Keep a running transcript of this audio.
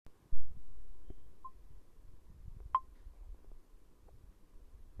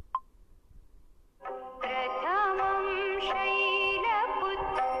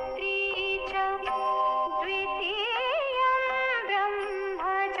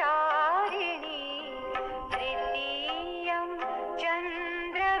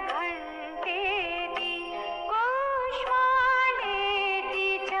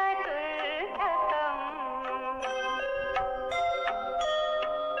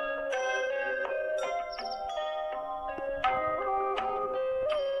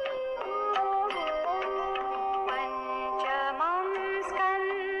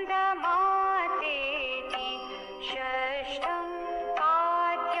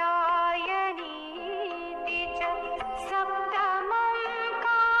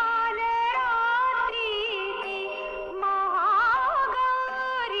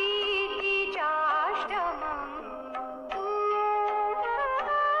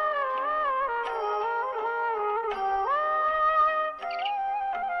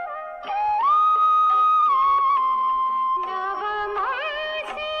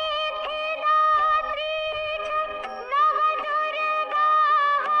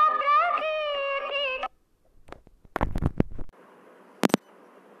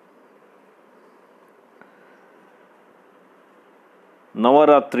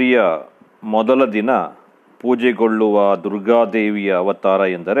ನವರಾತ್ರಿಯ ಮೊದಲ ದಿನ ಪೂಜೆಗೊಳ್ಳುವ ದುರ್ಗಾದೇವಿಯ ಅವತಾರ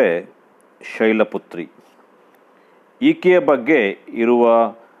ಎಂದರೆ ಶೈಲಪುತ್ರಿ. ಈಕೆಯ ಬಗ್ಗೆ ಇರುವ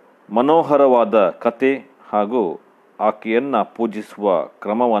ಮನೋಹರವಾದ ಕತೆ ಹಾಗೂ ಆಕೆಯನ್ನು ಪೂಜಿಸುವ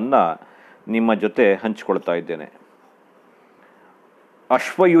ಕ್ರಮವನ್ನು ನಿಮ್ಮ ಜೊತೆ ಹಂಚಿಕೊಳ್ತಾ ಇದ್ದೇನೆ.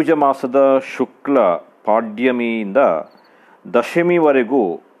 ಅಶ್ವಯುಜ ಮಾಸದ ಶುಕ್ಲ ಪಾಡ್ಯಮಿಯಿಂದ ದಶಮಿವರೆಗೂ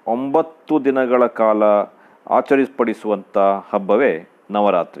 9 ದಿನಗಳ ಕಾಲ ಆಚರಿಸಲ್ಪಡಿಸುವಂಥ ಹಬ್ಬವೇ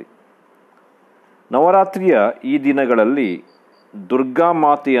ನವರಾತ್ರಿ. ನವರಾತ್ರಿಯ ಈ ದಿನಗಳಲ್ಲಿ ದುರ್ಗಾ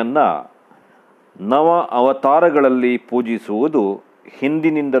ಮಾತೆಯನ್ನು ನವ ಅವತಾರಗಳಲ್ಲಿ ಪೂಜಿಸುವುದು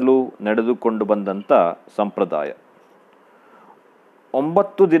ಹಿಂದಿನಿಂದಲೂ ನಡೆದುಕೊಂಡು ಬಂದಂಥ ಸಂಪ್ರದಾಯ.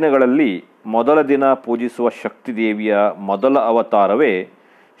 9 ದಿನಗಳಲ್ಲಿ ಮೊದಲ ದಿನ ಪೂಜಿಸುವ ಶಕ್ತಿದೇವಿಯ ಮೊದಲ ಅವತಾರವೇ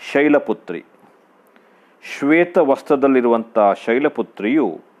ಶೈಲಪುತ್ರಿ. ಶ್ವೇತ ವಸ್ತ್ರದಲ್ಲಿರುವಂಥ ಶೈಲಪುತ್ರಿಯು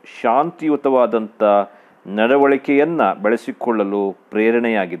ಶಾಂತಿಯುತವಾದಂಥ ನಡವಳಿಕೆಯನ್ನು ಬೆಳೆಸಿಕೊಳ್ಳಲು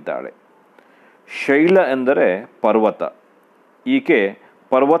ಪ್ರೇರಣೆಯಾಗಿದ್ದಾಳೆ. ಶೈಲ ಎಂದರೆ ಪರ್ವತ. ಈಕೆ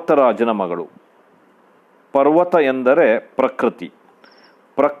ಪರ್ವತರಾಜನ ಮಗಳು. ಪರ್ವತ ಎಂದರೆ ಪ್ರಕೃತಿ.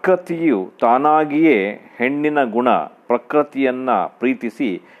 ಪ್ರಕೃತಿಯು ತಾನಾಗಿಯೇ ಹೆಣ್ಣಿನ ಗುಣ ಪ್ರಕೃತಿಯನ್ನು ಪ್ರೀತಿಸಿ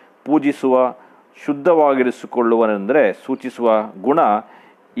ಪೂಜಿಸುವ ಶುದ್ಧವಾಗಿರಿಸಿಕೊಳ್ಳುವನೆಂದರೆ ಸೂಚಿಸುವ ಗುಣ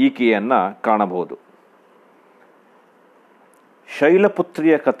ಈಕೆಯನ್ನು ಕಾಣಬಹುದು.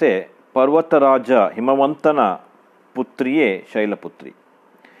 ಶೈಲಪುತ್ರಿಯ ಕತೆ ಪರ್ವತರಾಜ ಹಿಮವಂತನ ಪುತ್ರಿಯೇ ಶೈಲಪುತ್ರಿ.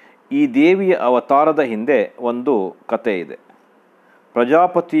 ಈ ದೇವಿಯ ಅವತಾರದ ಹಿಂದೆ ಒಂದು ಕತೆ ಇದೆ.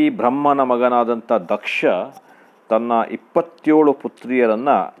 ಪ್ರಜಾಪತಿ ಬ್ರಹ್ಮನ ಮಗನಾದಂಥ ದಕ್ಷ ತನ್ನ 27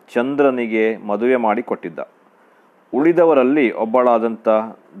 ಪುತ್ರಿಯರನ್ನು ಚಂದ್ರನಿಗೆ ಮದುವೆ ಮಾಡಿಕೊಟ್ಟಿದ್ದ. ಉಳಿದವರಲ್ಲಿ ಒಬ್ಬಳಾದಂಥ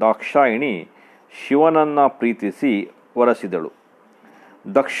ದಾಕ್ಷಾಯಿಣಿ ಶಿವನನ್ನು ಪ್ರೀತಿಸಿ ವರಸಿದಳು.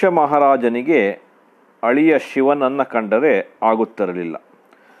 ದಕ್ಷ ಮಹಾರಾಜನಿಗೆ ಅಳಿಯ ಶಿವನನ್ನು ಕಂಡರೆ ಆಗುತ್ತಿರಲಿಲ್ಲ.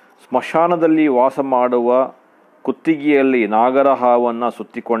 ಸ್ಮಶಾನದಲ್ಲಿ ವಾಸ ಮಾಡುವ ಕುತ್ತಿಗೆಯಲ್ಲಿ ನಾಗರಹಾವನ್ನು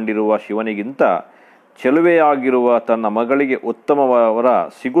ಸುತ್ತಿಕೊಂಡಿರುವ ಶಿವನಿಗಿಂತ ಚೆಲುವೆಯಾಗಿರುವ ತನ್ನ ಮಗಳಿಗೆ ಉತ್ತಮವರ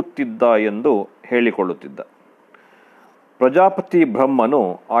ಸಿಗುತ್ತಿದ್ದ ಎಂದು ಹೇಳಿಕೊಳ್ಳುತ್ತಿದ್ದ. ಪ್ರಜಾಪತಿ ಬ್ರಹ್ಮನು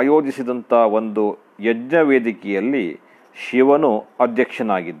ಆಯೋಜಿಸಿದಂಥ ಒಂದು ಯಜ್ಞ ವೇದಿಕೆಯಲ್ಲಿ ಶಿವನು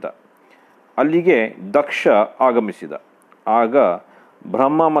ಅಧ್ಯಕ್ಷನಾಗಿದ್ದ. ಅಲ್ಲಿಗೆ ದಕ್ಷ ಆಗಮಿಸಿದ. ಆಗ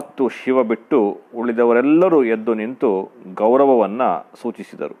ಬ್ರಹ್ಮ ಮತ್ತು ಶಿವ ಬಿಟ್ಟು ಉಳಿದವರೆಲ್ಲರೂ ಎದ್ದು ನಿಂತು ಗೌರವವನ್ನು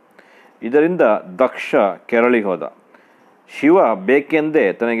ಸೂಚಿಸಿದರು. ಇದರಿಂದ ದಕ್ಷ ಕೆರಳಿ ಹೋದ. ಶಿವ ಬೇಕೆಂದೇ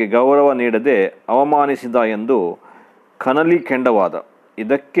ತನಗೆ ಗೌರವ ನೀಡದೆ ಅವಮಾನಿಸಿದ ಎಂದು ಕನಲಿ ಕೆಂಡವಾದ.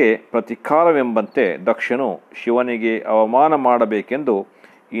 ಇದಕ್ಕೆ ಪ್ರತಿಕಾರವೆಂಬಂತೆ ದಕ್ಷನು ಶಿವನಿಗೆ ಅವಮಾನ ಮಾಡಬೇಕೆಂದು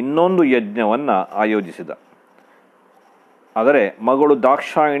ಇನ್ನೊಂದು ಯಜ್ಞವನ್ನು ಆಯೋಜಿಸಿದ. ಆದರೆ ಮಗಳು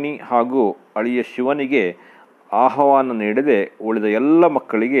ದಾಕ್ಷಾಯಿಣಿ ಹಾಗೂ ಅಳಿಯ ಶಿವನಿಗೆ ಆಹ್ವಾನ ನೀಡದೆ ಉಳಿದ ಎಲ್ಲ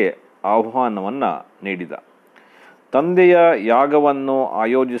ಮಕ್ಕಳಿಗೆ ಆಹ್ವಾನವನ್ನು ನೀಡಿದ. ತಂದೆಯ ಯಾಗವನ್ನು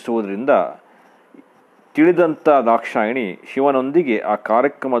ಆಯೋಜಿಸುವುದರಿಂದ ತಿಳಿದಂಥ ದಾಕ್ಷಾಯಿಣಿ ಶಿವನೊಂದಿಗೆ ಆ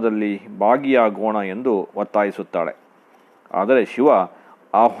ಕಾರ್ಯಕ್ರಮದಲ್ಲಿ ಭಾಗಿಯಾಗೋಣ ಎಂದು ಒತ್ತಾಯಿಸುತ್ತಾಳೆ. ಆದರೆ ಶಿವ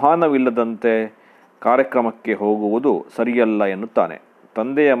ಆಹ್ವಾನವಿಲ್ಲದಂತೆ ಕಾರ್ಯಕ್ರಮಕ್ಕೆ ಹೋಗುವುದು ಸರಿಯಲ್ಲ ಎನ್ನುತ್ತಾನೆ.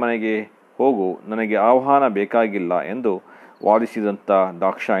 ತಂದೆಯ ಮನೆಗೆ ಹೋಗು, ನನಗೆ ಆಹ್ವಾನ ಬೇಕಾಗಿಲ್ಲ ಎಂದು ವಾದಿಸಿದಂಥ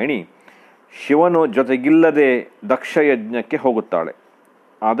ದಾಕ್ಷಾಯಿಣಿ ಶಿವನು ಜೊತೆಗಿಲ್ಲದೆ ದಕ್ಷ ಯಜ್ಞಕ್ಕೆ ಹೋಗುತ್ತಾಳೆ.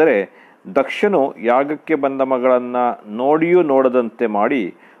 ಆದರೆ ದಕ್ಷನು ಯಾಗಕ್ಕೆ ಬಂದ ಮಗಳನ್ನು ನೋಡಿಯೂ ನೋಡದಂತೆ ಮಾಡಿ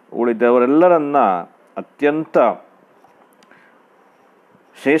ಉಳಿದವರೆಲ್ಲರನ್ನ ಅತ್ಯಂತ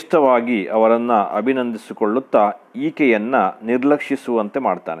ಶ್ರೇಷ್ಠವಾಗಿ ಅವರನ್ನು ಅಭಿನಂದಿಸಿಕೊಳ್ಳುತ್ತಾ ಈಕೆಯನ್ನು ನಿರ್ಲಕ್ಷಿಸುವಂತೆ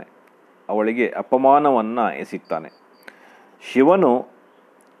ಮಾಡ್ತಾನೆ. ಅವಳಿಗೆ ಅಪಮಾನವನ್ನು ಎಸಗ್ತಾನೆ. ಶಿವನು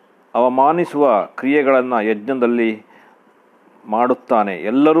ಅವಮಾನಿಸುವ ಕ್ರಿಯೆಗಳನ್ನು ಯಜ್ಞದಲ್ಲಿ ಮಾಡುತ್ತಾನೆ.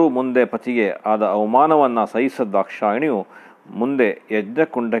 ಎಲ್ಲರೂ ಮುಂದೆ ಪತಿಗೆ ಆದ ಅವಮಾನವನ್ನು ಸಹಿಸಿದ ದಾಕ್ಷಾಯಿಣಿಯು ಮುಂದೆ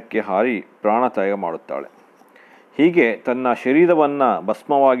ಯಜ್ಞಕುಂಡಕ್ಕೆ ಹಾರಿ ಪ್ರಾಣತ್ಯಾಗ ಮಾಡುತ್ತಾಳೆ. ಹೀಗೆ ತನ್ನ ಶರೀರವನ್ನು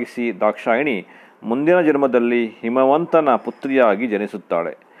ಭಸ್ಮವಾಗಿಸಿ ದಾಕ್ಷಾಯಿಣಿ ಮುಂದಿನ ಜನ್ಮದಲ್ಲಿ ಹಿಮವಂತನ ಪುತ್ರಿಯಾಗಿ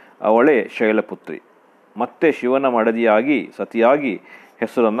ಜನಿಸುತ್ತಾಳೆ. ಅವಳೇ ಶೈಲಪುತ್ರಿ. ಮತ್ತೆ ಶಿವನ ಮಡದಿಯಾಗಿ ಸತಿಯಾಗಿ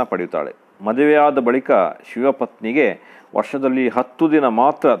ಹೆಸರನ್ನು ಪಡೆಯುತ್ತಾಳೆ. ಮದುವೆಯಾದ ಬಳಿಕ ಶಿವಪತ್ನಿಗೆ ವರ್ಷದಲ್ಲಿ 10 ದಿನ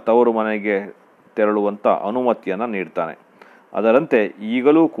ಮಾತ್ರ ತವರು ಮನೆಗೆ ತೆರಳುವಂಥ ಅನುಮತಿಯನ್ನು ನೀಡ್ತಾನೆ. ಅದರಂತೆ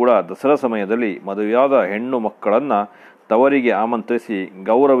ಈಗಲೂ ಕೂಡ ದಸರಾ ಸಮಯದಲ್ಲಿ ಮದುವೆಯಾದ ಹೆಣ್ಣು ಮಕ್ಕಳನ್ನು ತವರಿಗೆ ಆಮಂತ್ರಿಸಿ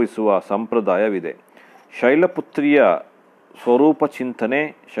ಗೌರವಿಸುವ ಸಂಪ್ರದಾಯವಿದೆ. ಶೈಲಪುತ್ರಿಯ ಸ್ವರೂಪ ಚಿಂತನೆ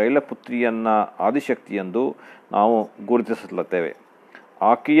ಶೈಲಪುತ್ರಿಯನ್ನು ಆದಿಶಕ್ತಿಯೆಂದು ನಾವು ಗುರುತಿಸುತ್ತೇವೆ.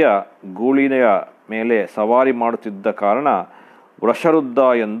 ಆಕೆಯ ಗೂಳಿನ ಮೇಲೆ ಸವಾರಿ ಮಾಡುತ್ತಿದ್ದ ಕಾರಣ ವೃಷರುದ್ಧ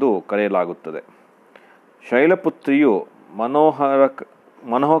ಎಂದು ಕರೆಯಲಾಗುತ್ತದೆ. ಶೈಲಪುತ್ರಿಯು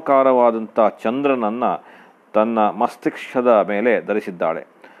ಮನೋಹರವಾದಂಥ ಚಂದ್ರನನ್ನು ತನ್ನ ಮಸ್ತಿಷ್ಕದ ಮೇಲೆ ಧರಿಸಿದ್ದಾಳೆ.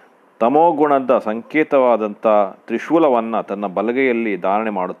 ತಮೋಗುಣದ ಸಂಕೇತವಾದಂಥ ತ್ರಿಶೂಲವನ್ನು ತನ್ನ ಬಲಗೈಯಲ್ಲಿ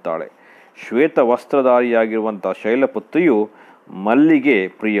ಧಾರಣೆ ಮಾಡುತ್ತಾಳೆ. ಶ್ವೇತ ವಸ್ತ್ರಧಾರಿಯಾಗಿರುವಂಥ ಶೈಲಪುತ್ರಿಯು ಮಲ್ಲಿಗೆ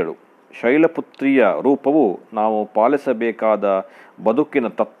ಪ್ರಿಯಳು. ಶೈಲಪುತ್ರಿಯ ರೂಪವು ನಾವು ಪಾಲಿಸಬೇಕಾದ ಬದುಕಿನ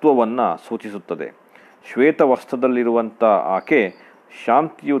ತತ್ವವನ್ನು ಸೂಚಿಸುತ್ತದೆ. ಶ್ವೇತವಸ್ತ್ರದಲ್ಲಿರುವಂಥ ಆಕೆ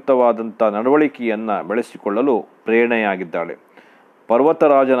ಶಾಂತಿಯುತವಾದಂಥ ನಡವಳಿಕೆಯನ್ನು ಬೆಳೆಸಿಕೊಳ್ಳಲು ಪ್ರೇರಣೆಯಾಗಿದ್ದಾಳೆ.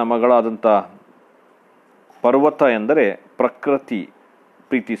 ಪರ್ವತರಾಜನ ಮಗಳಾದಂಥ ಪರ್ವತ ಎಂದರೆ ಪ್ರಕೃತಿ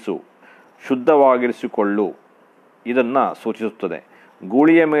ಪ್ರೀತಿಸು, ಶುದ್ಧವಾಗಿರಿಸಿಕೊಳ್ಳು ಇದನ್ನು ಸೂಚಿಸುತ್ತದೆ.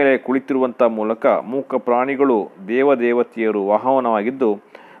 ಗೂಳಿಯ ಮೇಲೆ ಕುಳಿತಿರುವಂಥ ಮೂಲಕ ಮೂಕ ಪ್ರಾಣಿಗಳು ದೇವದೇವತೆಯರು ವಾಹನವಾಗಿದ್ದು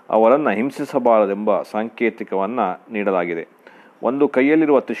ಅವರನ್ನು ಹಿಂಸಿಸಬಾರದೆಂಬ ಸಾಂಕೇತಿಕವನ್ನು ನೀಡಲಾಗಿದೆ. ಒಂದು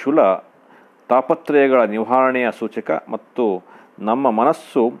ಕೈಯಲ್ಲಿರುವ ತ್ರಿಶೂಲ ತಾಪತ್ರಯಗಳ ನಿವಾರಣೆಯ ಸೂಚಕ ಮತ್ತು ನಮ್ಮ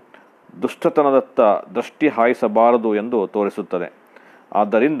ಮನಸ್ಸು ದುಷ್ಟತನದತ್ತ ದೃಷ್ಟಿ ಹಾಯಿಸಬಾರದು ಎಂದು ತೋರಿಸುತ್ತದೆ.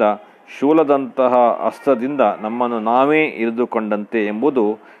 ಆದ್ದರಿಂದ ಶೂಲದಂತಹ ಅಸ್ತ್ರದಿಂದ ನಮ್ಮನ್ನು ನಾವೇ ಇರಿದುಕೊಂಡಂತೆ ಎಂಬುದು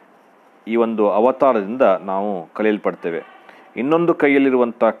ಈ ಒಂದು ಅವತಾರದಿಂದ ನಾವು ಕಲಿಯಲ್ಪಡ್ತೇವೆ. ಇನ್ನೊಂದು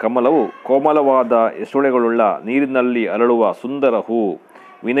ಕೈಯಲ್ಲಿರುವಂಥ ಕಮಲವು ಕೋಮಲವಾದ ಎಸುಳೆಗಳುಳ್ಳ ನೀರಿನಲ್ಲಿ ಅರಳುವ ಸುಂದರ ಹೂವು,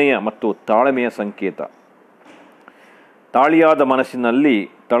 ವಿನಯ ಮತ್ತು ತಾಳ್ಮೆಯ ಸಂಕೇತ. ತಾಳಿಯಾದ ಮನಸ್ಸಿನಲ್ಲಿ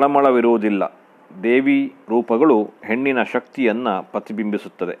ತಳಮಳವಿರುವುದಿಲ್ಲ. ದೇವಿ ರೂಪಗಳು ಹೆಣ್ಣಿನ ಶಕ್ತಿಯನ್ನು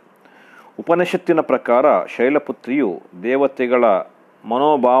ಪ್ರತಿಬಿಂಬಿಸುತ್ತದೆ. ಉಪನಿಷತ್ತಿನ ಪ್ರಕಾರ ಶೈಲಪುತ್ರಿಯು ದೇವತೆಗಳ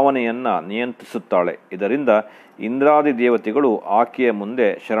ಮನೋಭಾವನೆಯನ್ನು ನಿಯಂತ್ರಿಸುತ್ತಾಳೆ. ಇದರಿಂದ ಇಂದ್ರಾದಿ ದೇವತೆಗಳು ಆಕೆಯ ಮುಂದೆ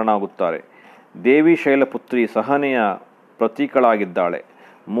ಶರಣಾಗುತ್ತಾರೆ. ದೇವಿ ಶೈಲಪುತ್ರಿ ಸಹನೆಯ ಪ್ರತೀಕಳಾಗಿದ್ದಾಳೆ.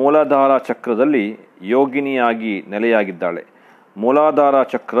 ಮೂಲಾಧಾರ ಚಕ್ರದಲ್ಲಿ ಯೋಗಿನಿಯಾಗಿ ನೆಲೆಯಾಗಿದ್ದಾಳೆ. ಮೂಲಾಧಾರ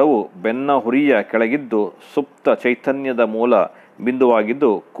ಚಕ್ರವು ಬೆನ್ನ ಹುರಿಯ ಕೆಳಗಿದ್ದು ಸುಪ್ತ ಚೈತನ್ಯದ ಮೂಲ ಬಿಂದುವಾಗಿದ್ದು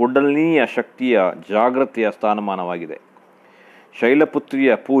ಕುಂಡಲಿನಿಯ ಶಕ್ತಿಯ ಜಾಗೃತಿಯ ಸ್ಥಾನಮಾನವಾಗಿದೆ.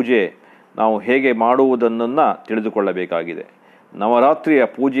 ಶೈಲಪುತ್ರಿಯ ಪೂಜೆ ನಾವು ಹೇಗೆ ಮಾಡುವುದನ್ನು ತಿಳಿದುಕೊಳ್ಳಬೇಕಾಗಿದೆ. ನವರಾತ್ರಿಯ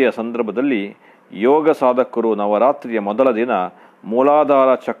ಪೂಜೆಯ ಸಂದರ್ಭದಲ್ಲಿ ಯೋಗ ಸಾಧಕರು ನವರಾತ್ರಿಯ ಮೊದಲ ದಿನ ಮೂಲಾಧಾರ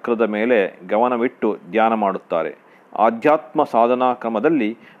ಚಕ್ರದ ಮೇಲೆ ಗಮನವಿಟ್ಟು ಧ್ಯಾನ ಮಾಡುತ್ತಾರೆ. ಆಧ್ಯಾತ್ಮ ಸಾಧನಾ ಕ್ರಮದಲ್ಲಿ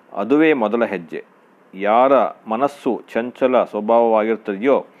ಅದುವೇ ಮೊದಲ ಹೆಜ್ಜೆ. ಯಾರ ಮನಸ್ಸು ಚಂಚಲ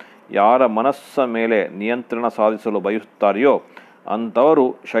ಸ್ವಭಾವವಾಗಿರುತ್ತದೆಯೋ, ಯಾರ ಮನಸ್ಸ ಮೇಲೆ ನಿಯಂತ್ರಣ ಸಾಧಿಸಲು ಬಯಸುತ್ತಾರೆಯೋ ಅಂಥವರು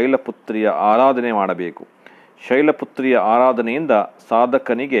ಶೈಲಪುತ್ರಿಯ ಆರಾಧನೆ ಮಾಡಬೇಕು. ಶೈಲಪುತ್ರಿಯ ಆರಾಧನೆಯಿಂದ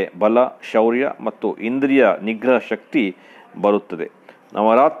ಸಾಧಕನಿಗೆ ಬಲ, ಶೌರ್ಯ ಮತ್ತು ಇಂದ್ರಿಯ ನಿಗ್ರಹ ಶಕ್ತಿ ಬರುತ್ತದೆ.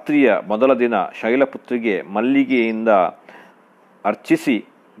 ನವರಾತ್ರಿಯ ಮೊದಲ ದಿನ ಶೈಲಪುತ್ರಿಗೆ ಮಲ್ಲಿಗೆಯಿಂದ ಅರ್ಚಿಸಿ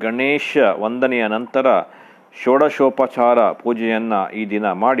ಗಣೇಶ ವಂದನೆಯ ನಂತರ ಷೋಡಶೋಪಚಾರ ಪೂಜೆಯನ್ನು ಈ ದಿನ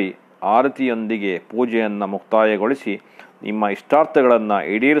ಮಾಡಿ ಆರತಿಯೊಂದಿಗೆ ಪೂಜೆಯನ್ನು ಮುಕ್ತಾಯಗೊಳಿಸಿ ನಿಮ್ಮ ಇಷ್ಟಾರ್ಥಗಳನ್ನು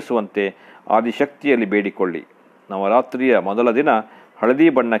ಈಡೇರಿಸುವಂತೆ ಆದಿಶಕ್ತಿಯಲ್ಲಿ ಬೇಡಿಕೊಳ್ಳಿ. ನವರಾತ್ರಿಯ ಮೊದಲ ದಿನ ಹಳದಿ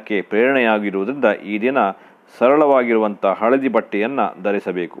ಬಣ್ಣಕ್ಕೆ ಪ್ರೇರಣೆಯಾಗಿರುವುದರಿಂದ ಈ ದಿನ ಸರಳವಾಗಿರುವಂಥ ಹಳದಿ ಬಟ್ಟೆಯನ್ನು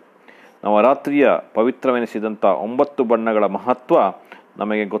ಧರಿಸಬೇಕು. ನವರಾತ್ರಿಯ ಪವಿತ್ರವೆನಿಸಿದಂಥ 9 ಬಣ್ಣಗಳ ಮಹತ್ವ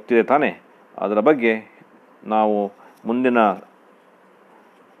ನಮಗೆ ಗೊತ್ತಿದೆ ತಾನೇ. ಅದರ ಬಗ್ಗೆ ನಾವು ಮುಂದಿನ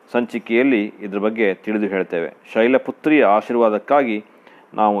ಸಂಚಿಕೆಯಲ್ಲಿ ಇದ್ರ ಬಗ್ಗೆ ತಿಳಿದು ಹೇಳ್ತೇವೆ. ಶೈಲಪುತ್ರಿಯ ಆಶೀರ್ವಾದಕ್ಕಾಗಿ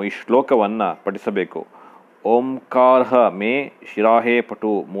ನಾವು ಈ ಶ್ಲೋಕವನ್ನು ಪಠಿಸಬೇಕು. ಓಂಕಾರ ಮೇ ಶಿರಾಹೇ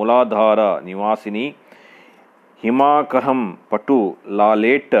ಪಟು ಮೂಲಾಧಾರ ನಿವಾಸಿನಿ ಹಿಮಾಕರಂ ಪಟು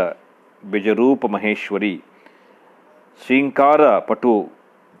ಲಾಲೇಟ ಬಿಜರೂಪ ಮಹೇಶ್ವರಿ ಶ್ರೀಂಕಾರ ಪಟು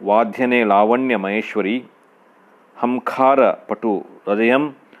ವಾದ್ಯನೆ ಲಾವಣ್ಯ ಮಹೇಶ್ವರಿ ಹಂಕಾರ ಪಟು ಹೃದಯಂ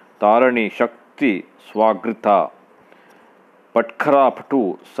ತಾರಣಿ ಶಕ್ತಿ ಸ್ವಾಗೃತ ಪಟ್ಖರಾ ಪಟು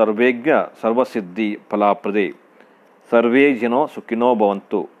ಸರ್ವೇಜ್ಞ ಸರ್ವಸಿದ್ಧಿ ಫಲಾಪ್ರದೆ ಸರ್ವೇ ಜನೋ ಸುಖಿನೋ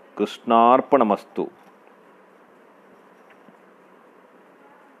ಭವಂತು. ಕೃಷ್ಣಾರ್ಪಣಮಸ್ತು.